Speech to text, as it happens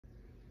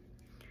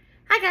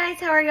Hi guys,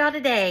 how are y'all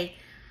today?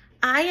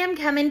 I am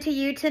coming to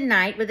you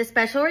tonight with a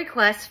special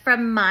request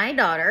from my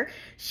daughter.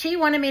 She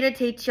wanted me to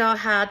teach y'all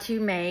how to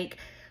make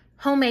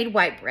homemade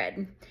white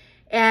bread.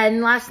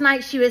 And last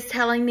night she was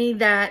telling me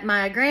that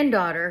my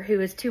granddaughter, who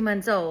is 2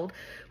 months old,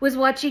 was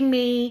watching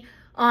me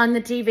on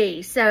the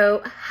TV.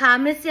 So, hi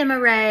Miss Emma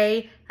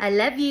Ray, I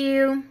love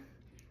you.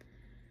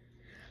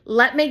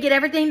 Let me get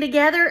everything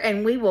together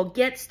and we will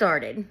get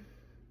started.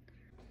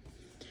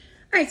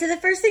 All right, so the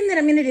first thing that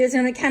I'm gonna do is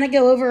I'm gonna kind of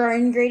go over our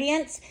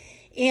ingredients.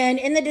 And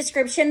in the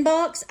description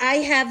box, I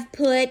have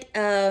put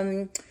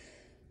the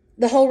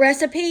whole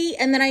recipe,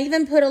 and then I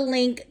even put a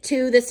link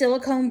to the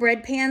silicone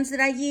bread pans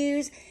that I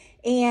use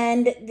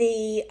and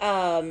the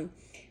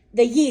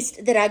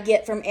yeast that I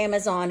get from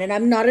Amazon. And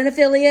I'm not an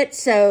affiliate,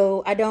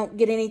 so I don't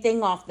get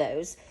anything off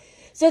those.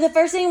 So the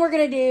first thing we're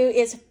gonna do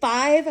is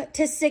 5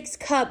 to 6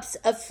 cups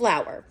of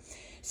flour.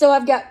 So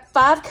I've got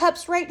 5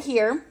 cups right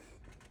here.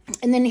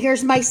 And then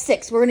here's my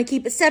 6. We're going to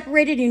keep it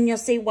separated, and you'll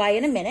see why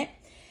in a minute.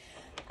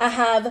 I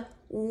have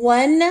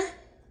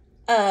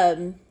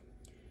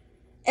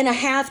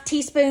 1.5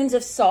 teaspoons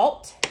of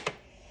salt.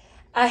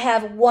 I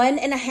have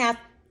 1.5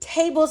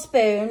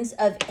 tablespoons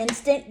of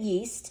instant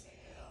yeast,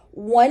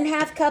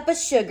 1/2 cup of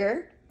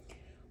sugar,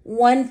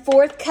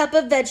 1/4 cup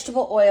of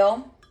vegetable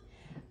oil,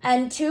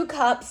 and 2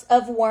 cups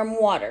of warm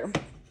water.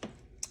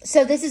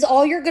 So this is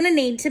all you're going to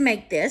need to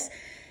make this.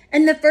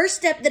 And the first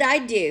step that I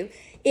do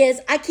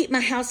is I keep my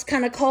house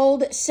kind of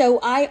cold, so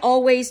I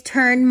always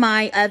turn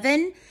my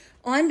oven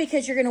on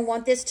because you're going to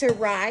want this to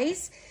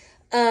rise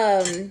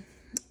for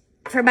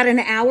about an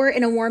hour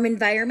in a warm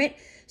environment.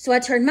 So I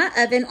turn my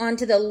oven on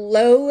to the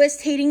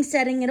lowest heating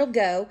setting it'll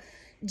go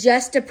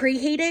just to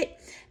preheat it.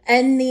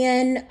 And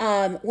then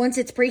once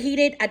it's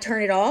preheated, I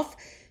turn it off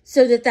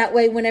so that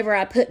way whenever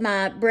I put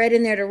my bread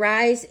in there to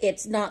rise,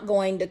 it's not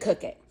going to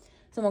cook it.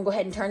 So I'm going to go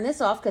ahead and turn this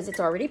off because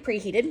it's already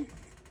preheated.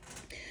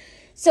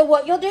 So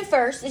what you'll do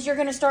first is you're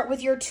going to start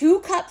with your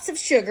 2 cups of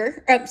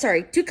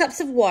 2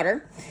 cups of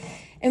water.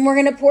 And we're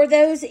going to pour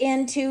those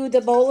into the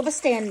bowl of a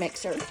stand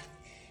mixer.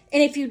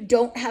 And if you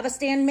don't have a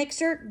stand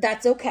mixer,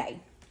 that's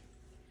okay.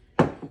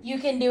 You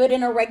can do it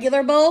in a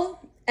regular bowl,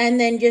 and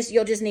then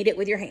you'll just knead it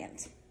with your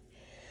hands.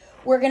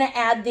 We're going to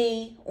add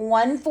the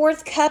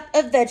 1/4 cup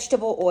of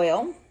vegetable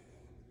oil.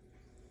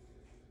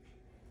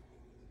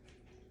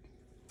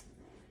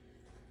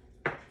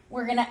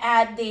 We're going to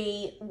add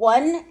the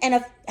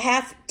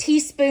 1.5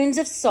 teaspoons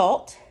of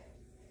salt.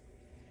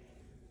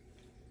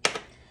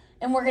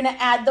 And we're going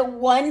to add the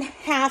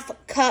 1/2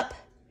 cup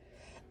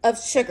of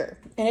sugar.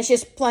 And it's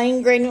just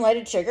plain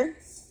granulated sugar.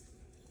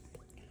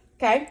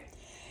 Okay.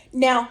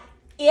 Now,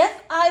 if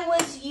I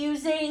was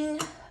using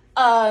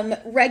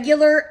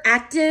regular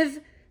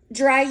active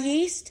dry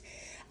yeast,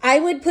 I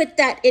would put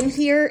that in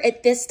here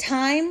at this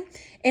time.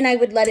 And I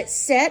would let it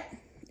set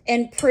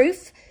and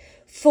proof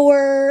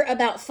for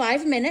about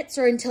 5 minutes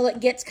or until it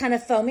gets kind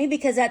of foamy,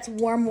 because that's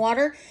warm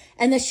water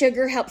and the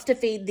sugar helps to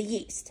feed the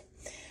yeast.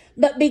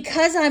 But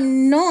because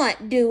I'm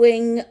not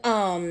doing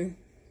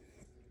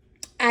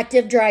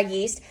active dry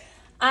yeast,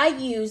 I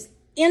use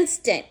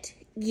instant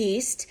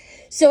yeast.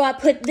 So I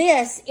put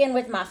this in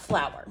with my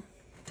flour.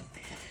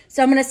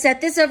 So I'm going to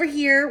set this over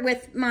here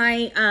with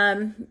my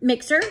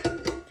mixer.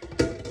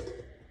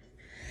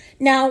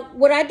 Now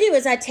what I do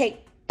is I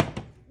take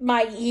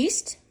my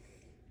yeast,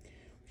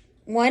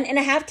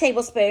 1.5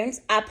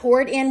 tablespoons. I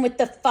pour it in with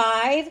the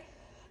 5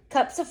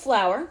 cups of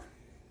flour.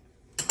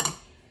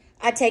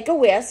 I take a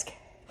whisk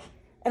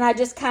and I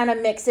just kind of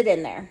mix it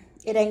in there.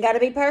 It ain't got to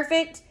be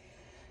perfect,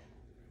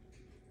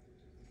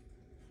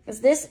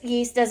 because this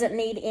yeast doesn't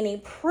need any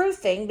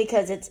proofing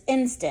because it's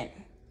instant.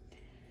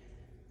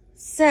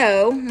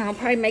 So I'll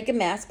probably make a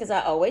mess because I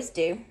always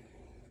do.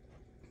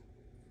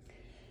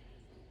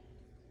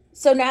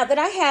 So now that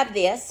I have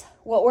this,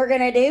 what we're going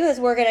to do is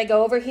we're going to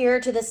go over here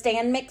to the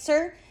stand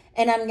mixer,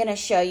 and I'm going to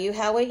show you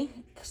how we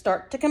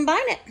start to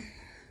combine it.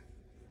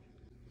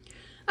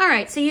 All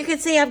right, so you can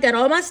see I've got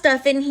all my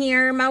stuff in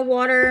here, my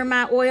water,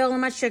 my oil,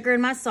 and my sugar,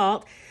 and my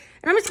salt.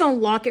 And I'm just going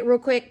to lock it real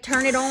quick,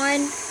 turn it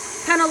on,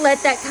 kind of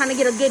let that kind of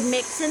get a good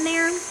mix in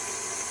there.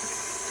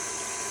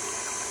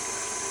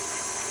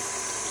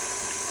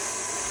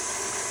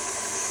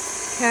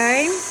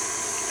 Okay.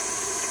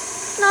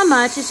 Not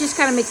much, it's just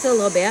kind of mix it a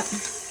little bit.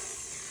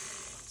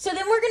 So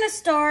then we're going to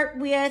start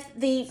with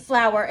the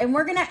flour, and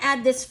we're going to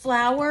add this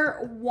flour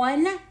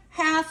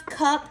 1/2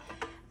 cup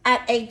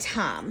at a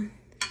time.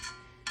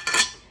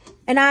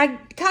 And I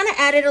kind of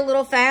add it a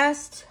little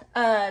fast.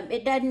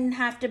 It doesn't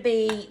have to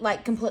be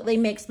like completely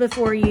mixed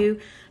before you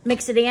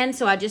mix it in.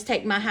 So I just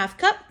take my 1/2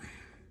 cup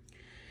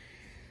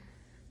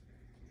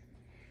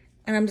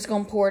and I'm just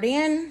going to pour it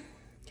in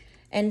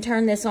and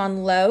turn this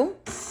on low.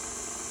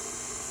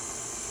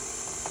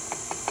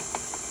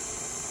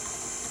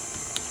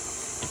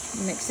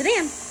 Mix it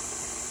in.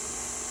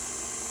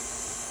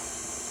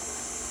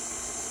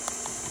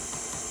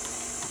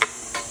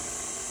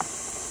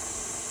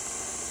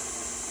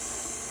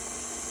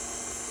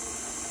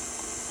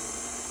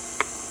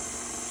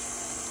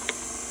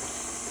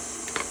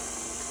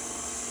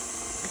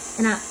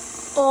 And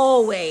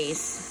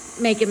always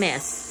make a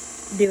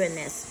mess doing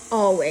this.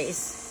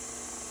 Always.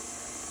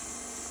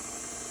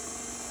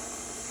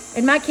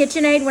 In my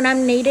KitchenAid, when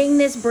I'm kneading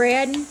this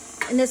bread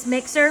in this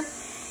mixer,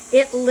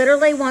 it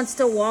literally wants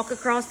to walk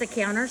across the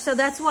counter. So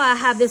that's why I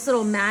have this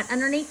little mat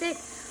underneath it,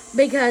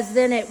 because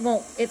then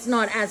it's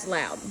not as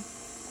loud.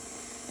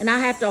 And I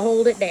have to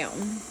hold it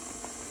down.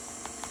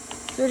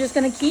 So we're just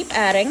gonna keep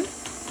adding.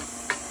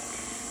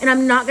 And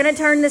I'm not gonna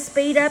turn the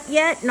speed up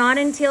yet, not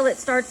until it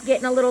starts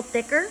getting a little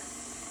thicker.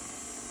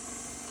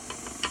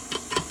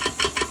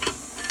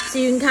 So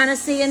you can kind of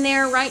see in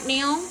there right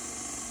now,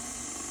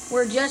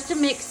 we're just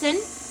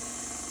mixing.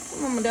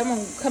 I'm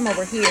gonna come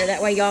over here,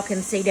 that way y'all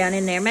can see down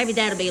in there. Maybe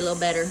that'll be a little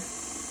better.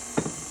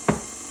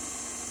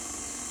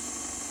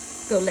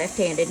 Go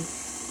left-handed.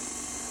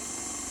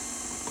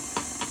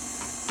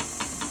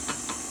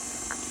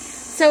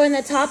 So in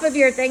the top of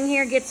your thing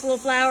here gets a little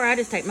flour, I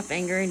just take my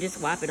finger and just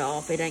wipe it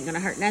off. It ain't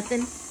gonna hurt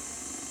nothing.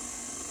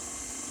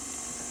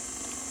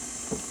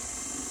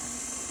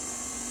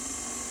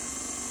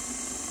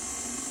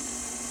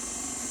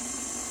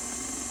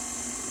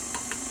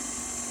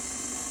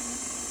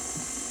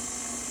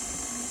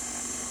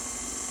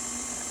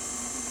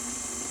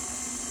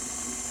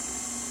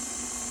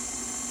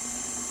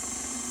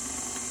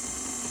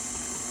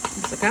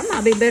 Looks like I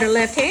might be better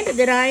left-handed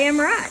than I am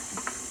right.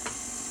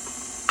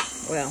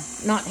 Well,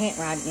 not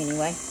handwriting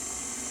anyway.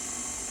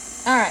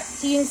 All right,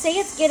 so you can see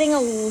it's getting a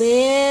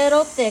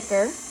little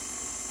thicker.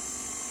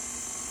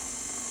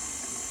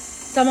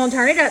 So I'm gonna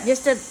turn it up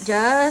just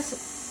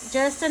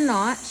a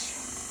notch.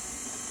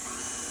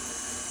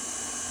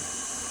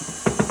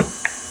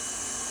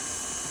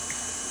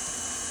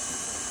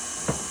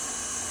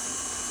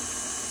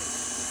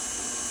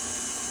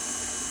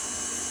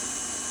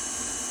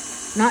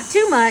 Not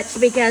too much,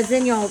 because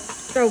then you'll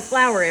throw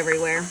flour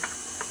everywhere.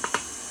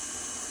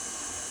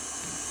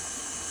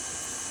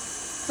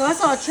 So I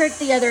saw a trick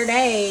the other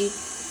day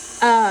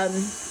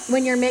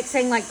when you're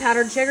mixing like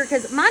powdered sugar,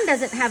 because mine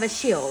doesn't have a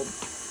shield.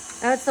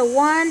 That's the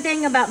one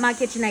thing about my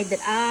KitchenAid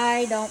that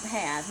I don't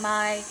have.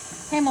 My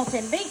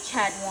Hamilton Beach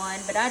had one,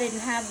 but I didn't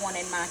have one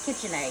in my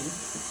KitchenAid.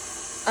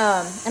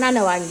 And I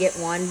know I can get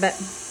one, but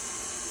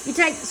you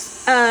take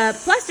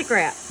plastic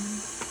wrap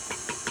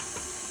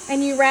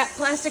and you wrap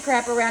plastic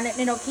wrap around it,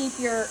 and it'll keep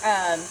your,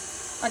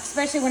 like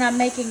especially when I'm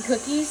making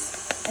cookies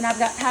and I've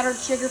got powdered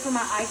sugar for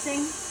my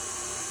icing.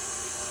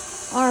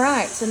 All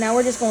right, so now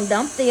we're just gonna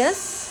dump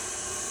this.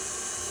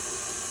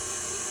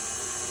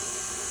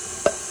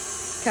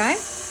 Okay,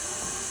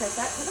 set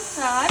that to the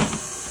side.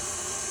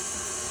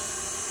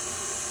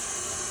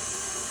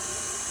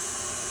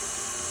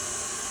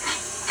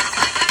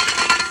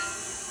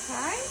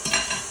 Okay,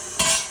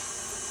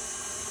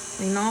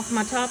 clean off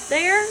my top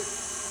there.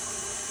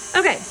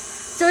 Okay,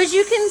 so as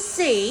you can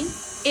see,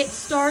 it's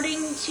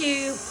starting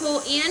to pull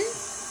in.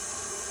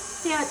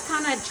 See how it's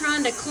kind of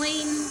trying to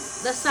clean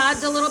the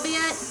sides a little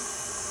bit?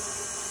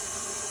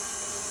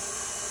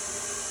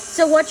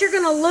 So what you're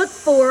gonna look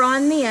for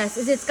on this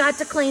is it's got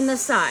to clean the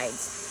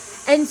sides.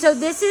 And so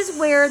this is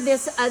where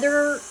this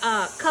other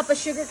cup of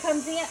sugar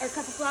comes in, or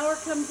cup of flour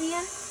comes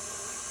in.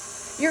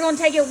 You're gonna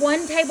take it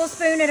 1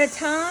 tablespoon at a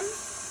time,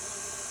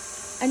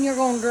 and you're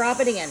gonna drop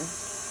it in.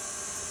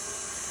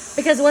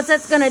 Because what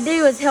that's gonna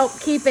do is help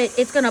keep it,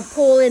 it's gonna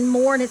pull in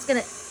more, and it's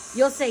gonna,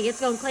 you'll see,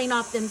 it's gonna clean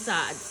off them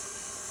sides.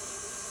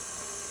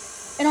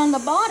 And on the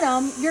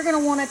bottom, you're gonna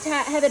wanna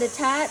have it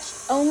attached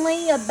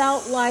only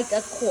about like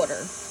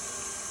 1/4.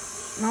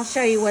 And I'll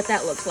show you what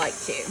that looks like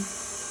too.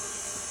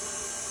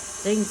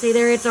 So you can see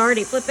there, it's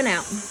already flipping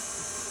out.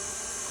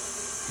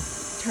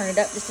 Turn it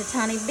up just a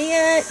tiny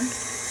bit.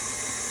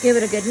 Give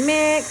it a good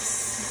mix.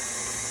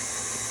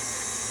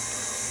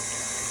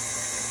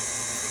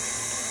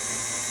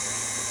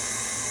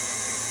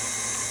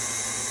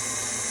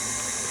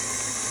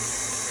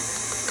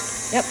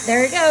 Yep,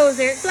 there it goes,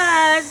 there it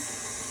flies.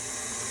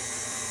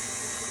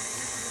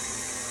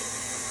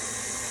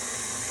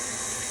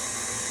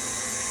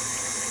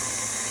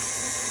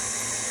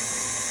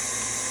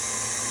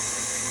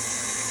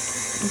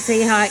 You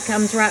see how it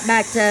comes right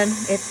back to,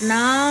 it's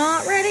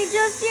not ready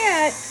just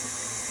yet.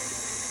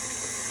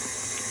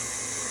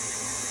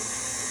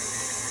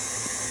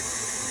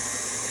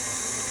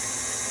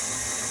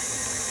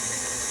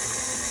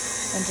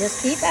 And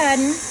just keep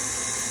adding.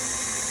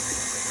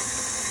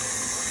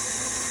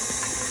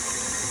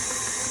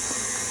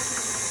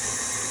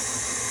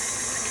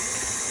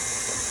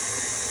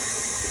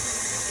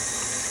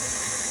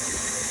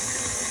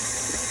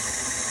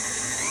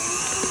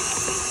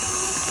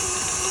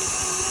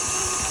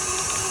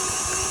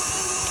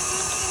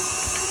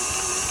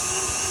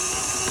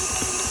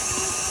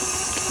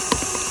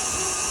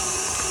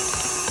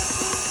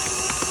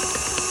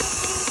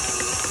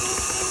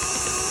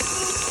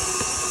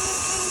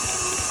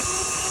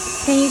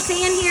 Can you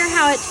see in here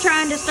how it's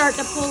trying to start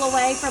to pull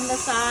away from the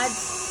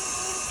sides?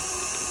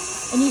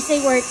 And you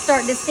see where it's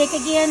starting to stick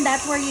again?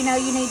 That's where you know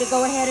you need to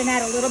go ahead and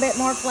add a little bit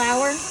more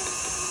flour.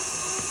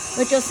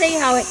 But you'll see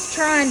how it's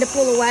trying to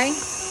pull away.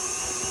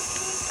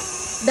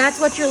 That's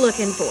what you're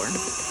looking for.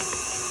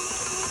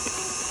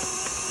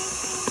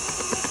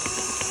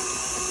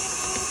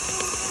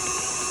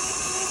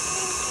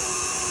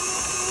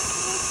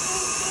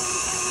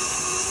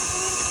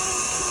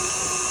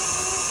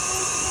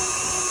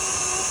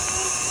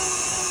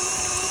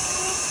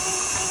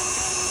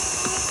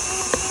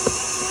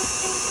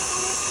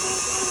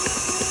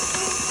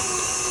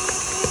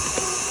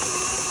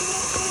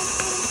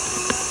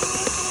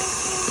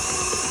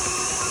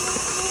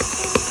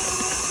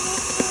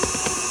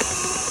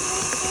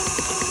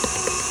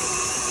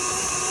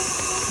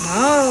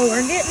 Oh,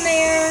 we're getting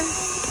there.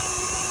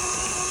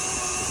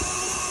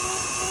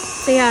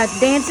 See how it's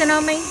dancing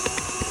on me?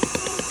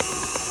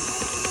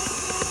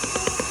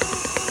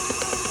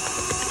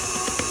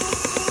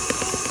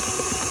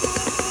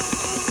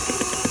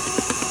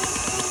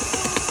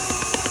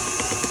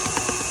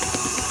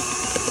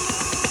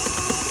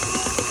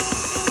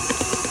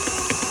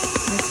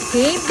 Just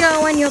keep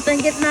going. You'll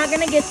think it's not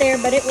going to get there,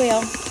 but it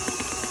will.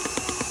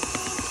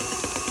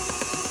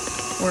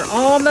 We're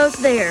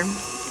almost there.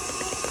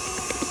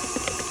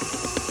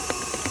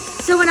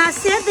 So when I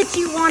said that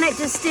you want it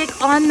to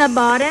stick on the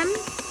bottom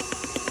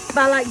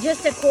by like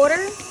just a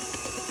quarter,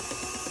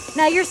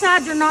 now your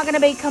sides are not going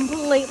to be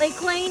completely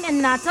clean,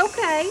 and that's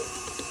okay.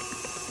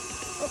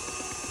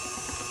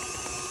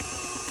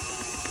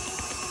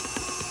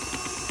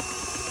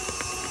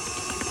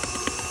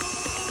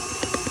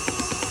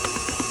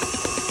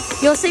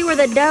 You'll see where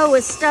the dough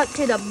is stuck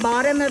to the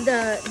bottom of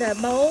the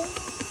bowl.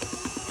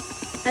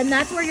 And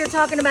that's where you're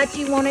talking about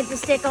you want it to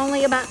stick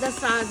only about the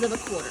size of a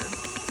quarter.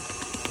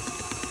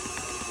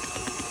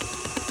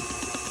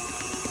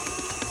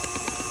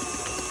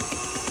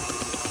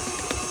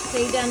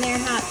 See down there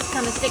how it's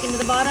kind of sticking to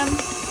the bottom?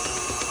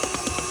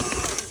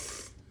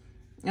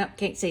 Nope,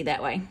 can't see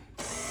that way.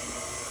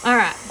 All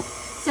right,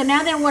 so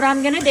now then what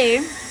I'm gonna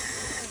do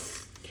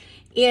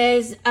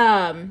is,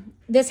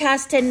 this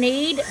has to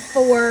knead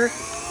for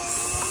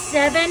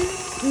 7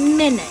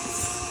 minutes.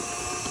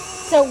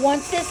 So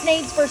once this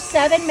kneads for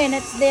 7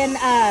 minutes, then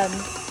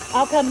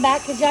I'll come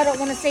back because y'all don't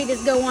want to see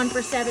this go on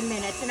for 7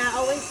 minutes. And I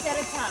always set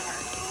a timer.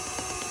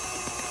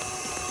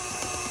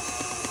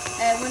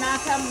 And when I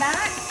come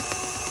back,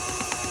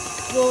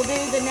 we'll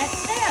do the next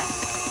step.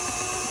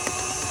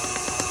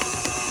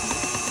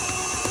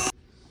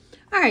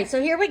 All right,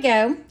 so here we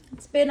go.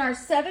 It's been our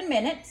 7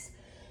 minutes.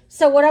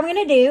 So what I'm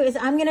going to do is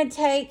I'm going to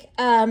take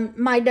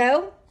my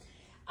dough.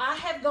 I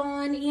have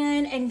gone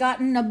in and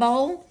gotten a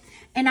bowl,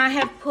 and I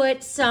have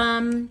put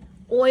some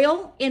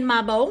oil in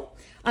my bowl.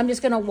 I'm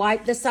just going to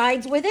wipe the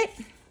sides with it.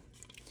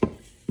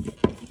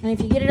 And if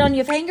you get it on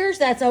your fingers,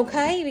 that's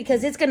okay,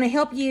 because it's going to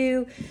help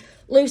you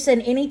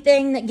loosen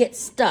anything that gets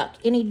stuck,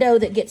 any dough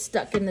that gets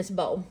stuck in this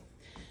bowl.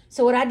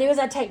 So what I do is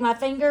I take my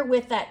finger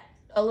with that,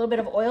 a little bit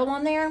of oil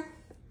on there,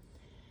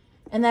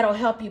 and that'll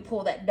help you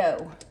pull that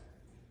dough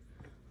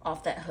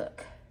off that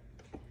hook.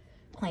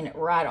 Clean it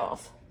right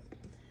off.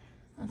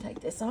 I'll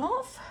take this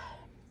off.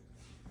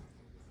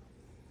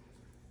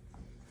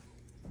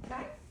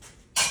 Okay.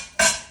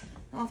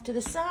 Off to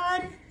the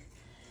side.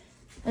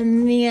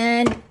 And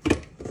then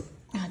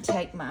I'll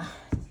take my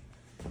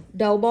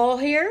dough ball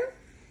here.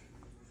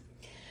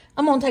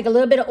 I'm going to take a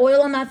little bit of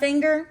oil on my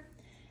finger,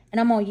 and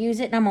I'm going to use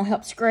it, and I'm going to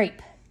help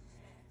scrape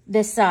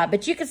this side.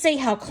 But you can see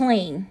how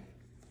clean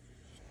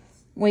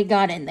we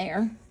got in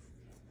there.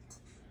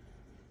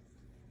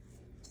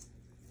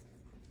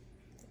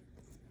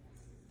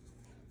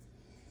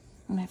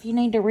 And if you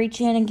need to reach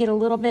in and get a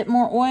little bit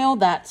more oil,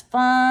 that's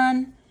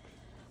fine.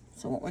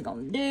 So what we're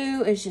going to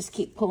do is just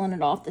keep pulling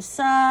it off the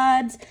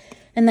sides.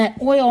 And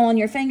that oil on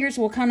your fingers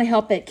will kind of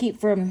help it keep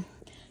from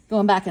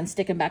going back and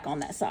sticking back on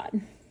that side.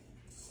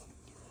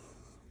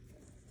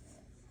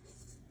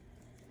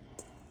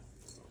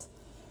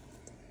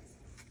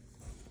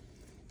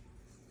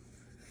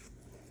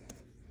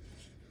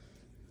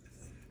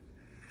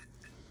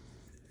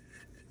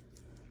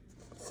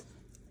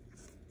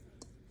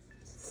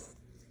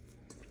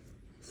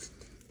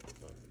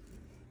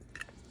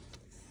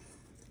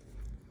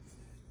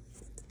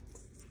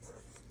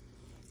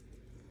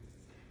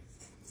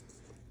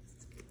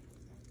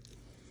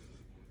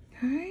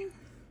 Okay,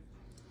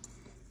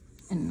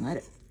 and let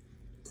it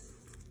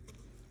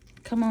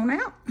come on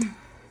out.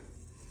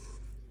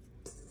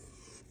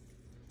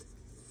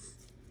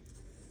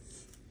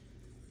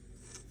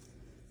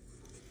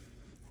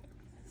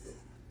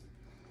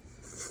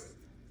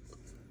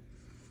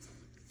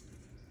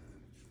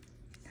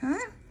 Okay,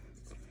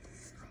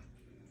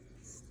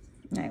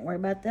 ain't worry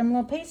about them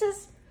little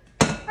pieces.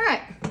 All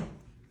right,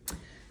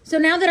 so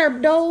now that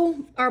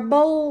our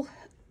bowl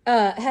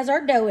has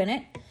our dough in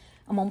it,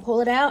 I'm going to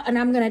pull it out, and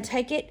I'm going to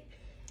take it,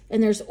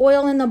 and there's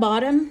oil in the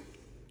bottom.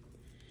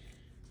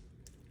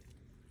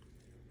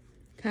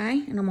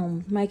 Okay, and I'm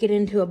going to make it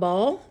into a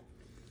ball.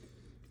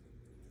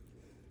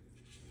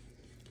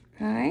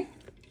 Okay,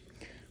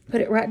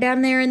 put it right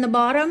down there in the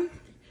bottom.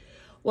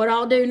 What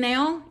I'll do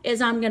now is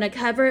I'm going to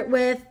cover it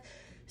with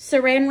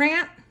saran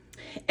wrap,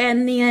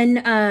 and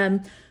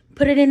then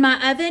put it in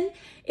my oven.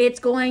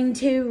 It's going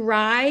to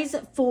rise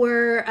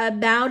for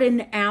about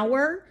an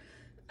hour.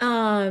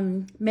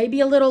 Maybe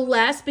a little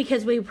less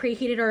because we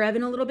preheated our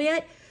oven a little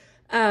bit.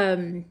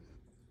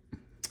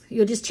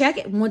 You'll just check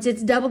it. Once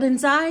it's doubled in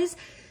size,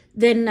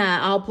 then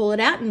I'll pull it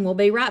out and we'll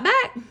be right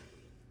back.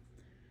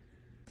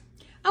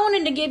 I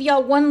wanted to give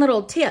y'all one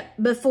little tip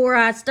before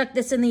I stuck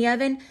this in the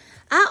oven.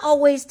 I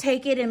always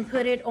take it and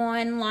put it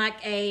on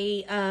like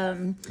a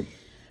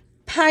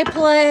pie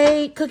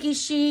plate, cookie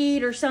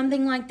sheet, or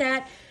something like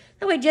that.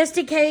 That way, just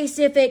in case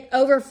if it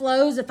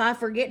overflows, if I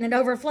forget and it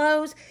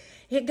overflows,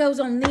 it goes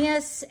on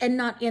this and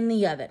not in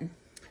the oven.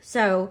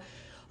 So,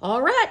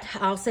 all right,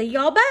 I'll see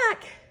y'all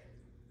back.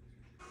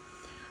 All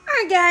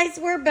right, guys,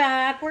 we're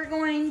back. We're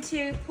going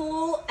to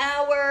pull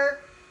our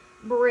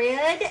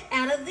bread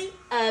out of the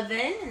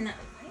oven. And that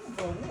was a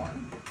little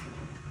warm.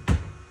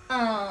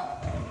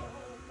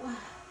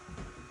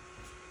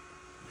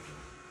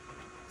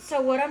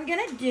 So what I'm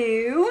gonna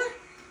do,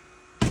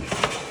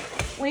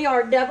 we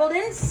are doubled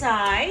in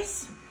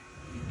size.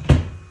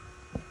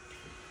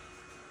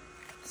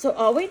 So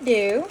all we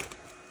do,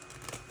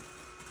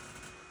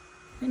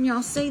 and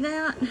y'all see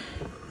that?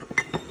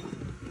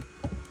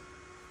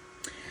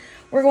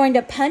 We're going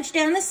to punch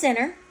down the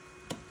center.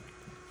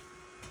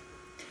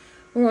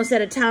 We're going to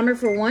set a timer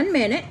for 1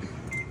 minute.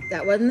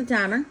 That wasn't the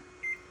timer.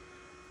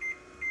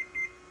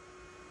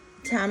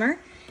 Timer.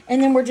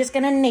 And then we're just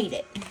going to knead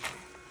it.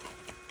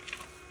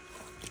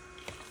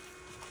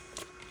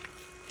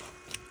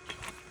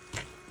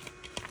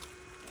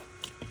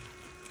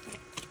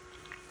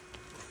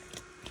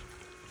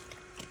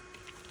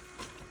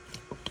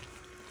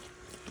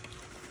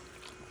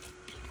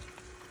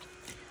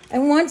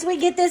 And once we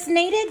get this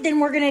kneaded, then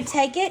we're going to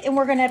take it and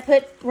we're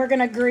going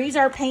to grease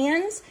our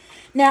pans.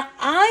 Now,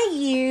 I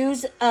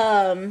use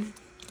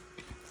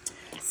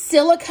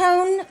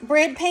silicone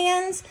bread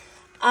pans.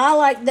 I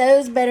like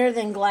those better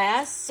than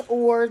glass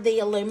or the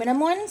aluminum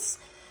ones,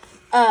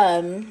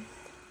 or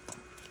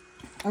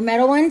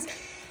metal ones.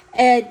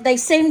 They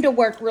seem to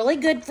work really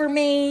good for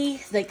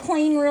me. They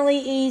clean really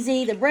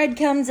easy. The bread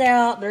comes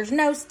out. There's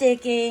no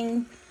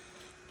sticking.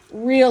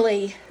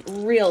 Really,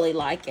 really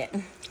like it.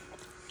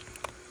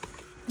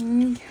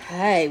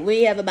 Okay,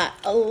 we have about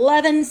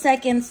 11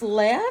 seconds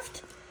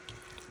left.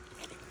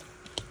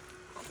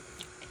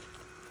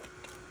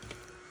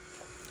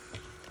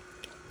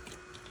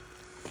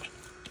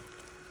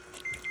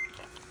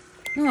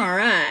 All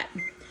right,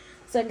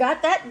 so I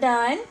got that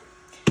done.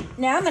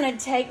 Now I'm going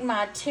to take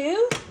my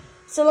 2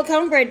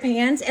 silicone bread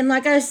pans, and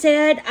like I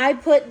said, I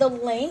put the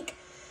link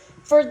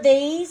for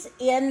these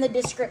in the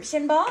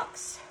description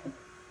box.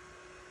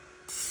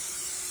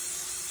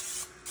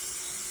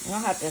 I'll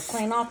have to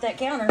clean off that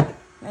counter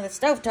or the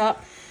stovetop.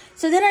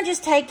 So then I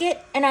just take it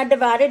and I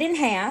divide it in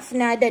half.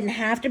 Now, it doesn't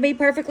have to be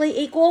perfectly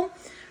equal.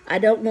 I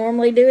don't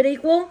normally do it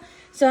equal.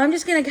 So I'm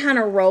just going to kind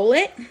of roll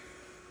it.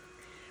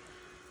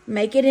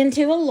 Make it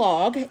into a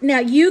log. Now,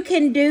 you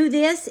can do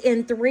this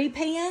in 3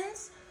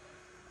 pans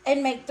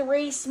and make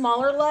 3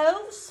 smaller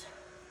loaves.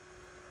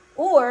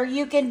 Or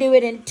you can do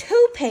it in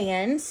 2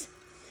 pans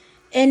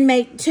and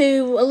make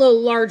 2 a little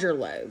larger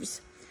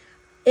loaves.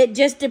 It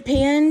just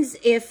depends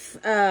if...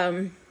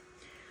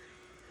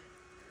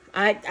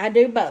 I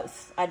do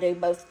both. I do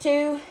both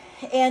 2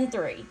 and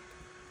 3.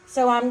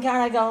 So I'm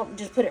kind of going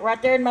to just put it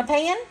right there in my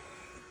pan.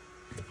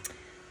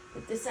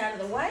 Put this out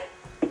of the way.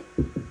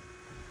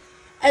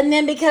 And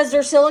then because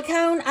they're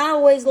silicone, I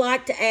always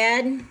like to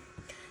add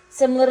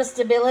some little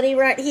stability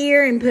right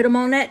here and put them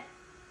on that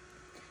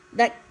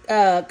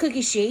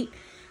cookie sheet.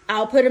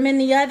 I'll put them in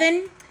the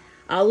oven.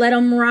 I'll let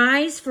them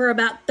rise for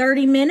about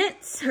 30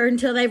 minutes or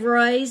until they've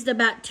raised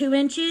about 2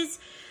 inches.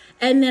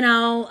 And then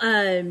I'll...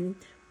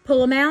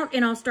 pull them out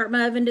and I'll start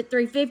my oven to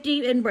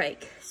 350 and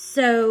break.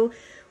 So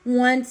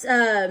once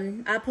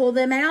I pull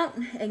them out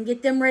and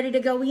get them ready to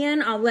go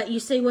in, I'll let you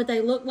see what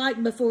they look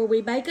like before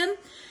we bake them.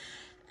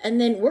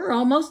 And then we're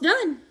almost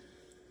done.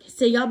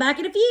 See y'all back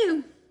in a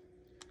few.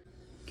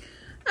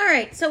 All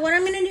right, so what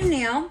I'm gonna do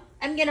now,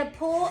 I'm gonna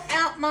pull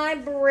out my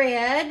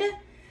bread.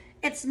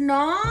 It's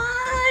not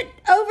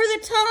over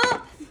the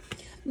top,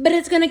 but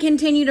it's gonna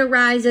continue to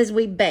rise as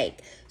we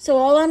bake. So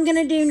all I'm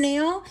gonna do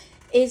now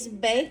is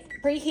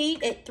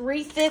preheat at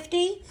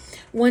 350.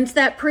 Once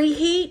that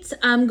preheats,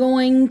 I'm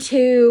going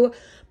to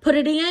put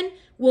it in.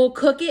 We'll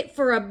cook it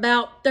for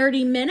about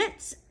 30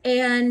 minutes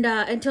and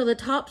until the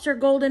tops are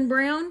golden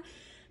brown.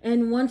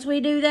 And once we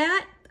do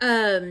that,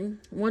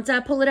 once I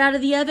pull it out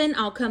of the oven,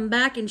 I'll come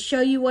back and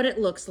show you what it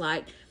looks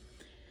like.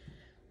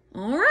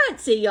 All right,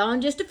 see y'all in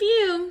just a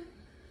few.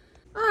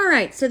 All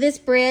right, so this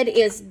bread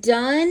is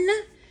done.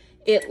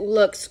 It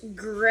looks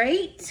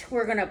great.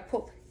 We're gonna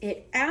pull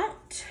it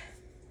out.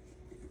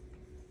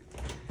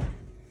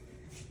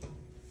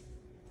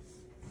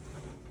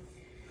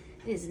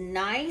 It is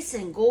nice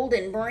and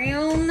golden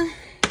brown.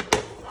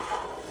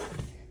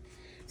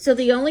 So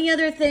the only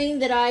other thing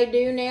that I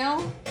do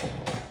now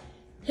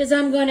is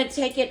I'm going to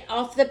take it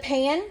off the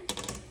pan,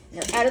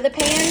 or out of the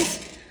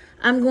pans.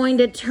 I'm going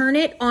to turn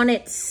it on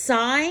its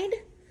side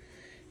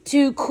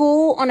to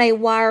cool on a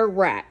wire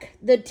rack.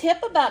 The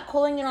tip about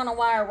cooling it on a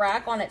wire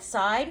rack on its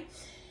side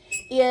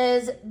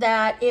is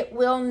that it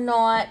will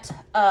not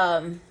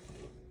fall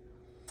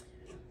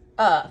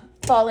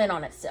in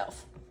on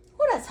itself.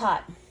 Oh, that's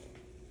hot.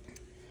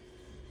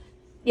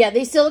 Yeah,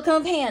 these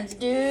silicone pans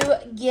do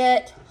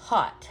get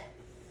hot.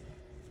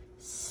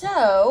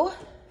 So,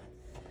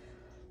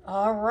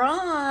 all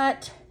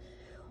right.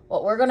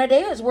 What we're going to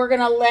do is we're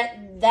going to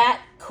let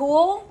that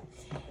cool.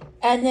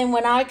 And then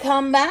when I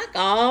come back,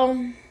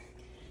 I'll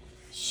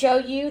show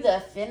you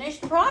the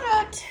finished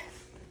product.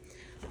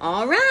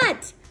 All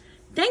right.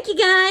 Thank you,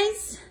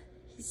 guys.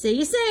 See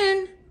you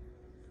soon.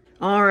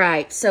 All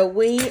right, so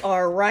we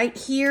are right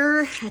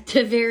here at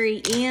the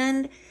very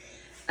end.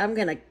 I'm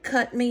gonna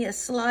cut me a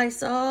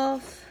slice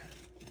off.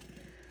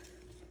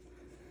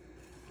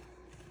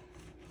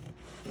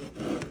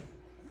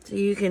 So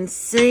you can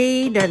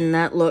see, doesn't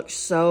that look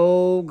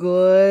so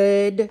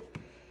good?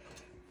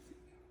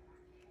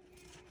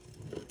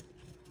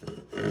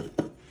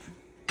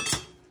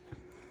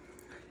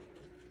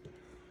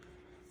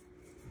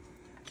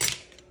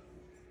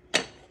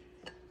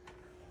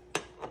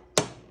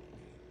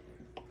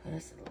 Put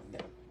us a little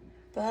bit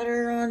of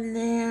butter on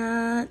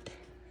that.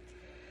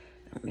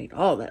 Don't need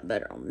all that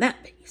butter on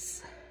that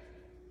piece.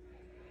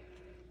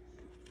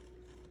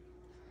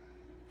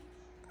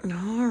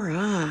 All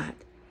right.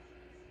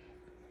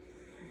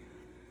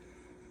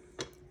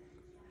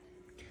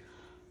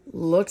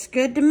 Looks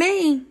good to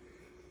me.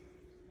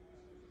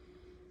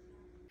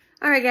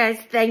 All right, guys,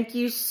 thank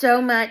you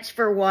so much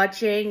for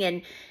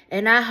watching.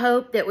 And I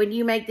hope that when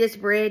you make this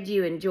bread,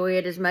 you enjoy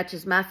it as much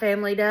as my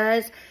family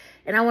does.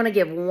 And I want to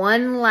give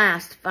one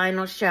last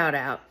final shout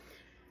out.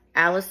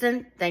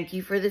 Allison, thank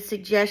you for the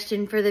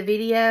suggestion for the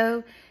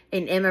video.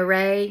 And Emma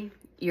Ray,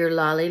 your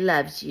Lolly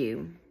loves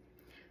you.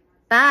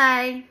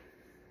 Bye.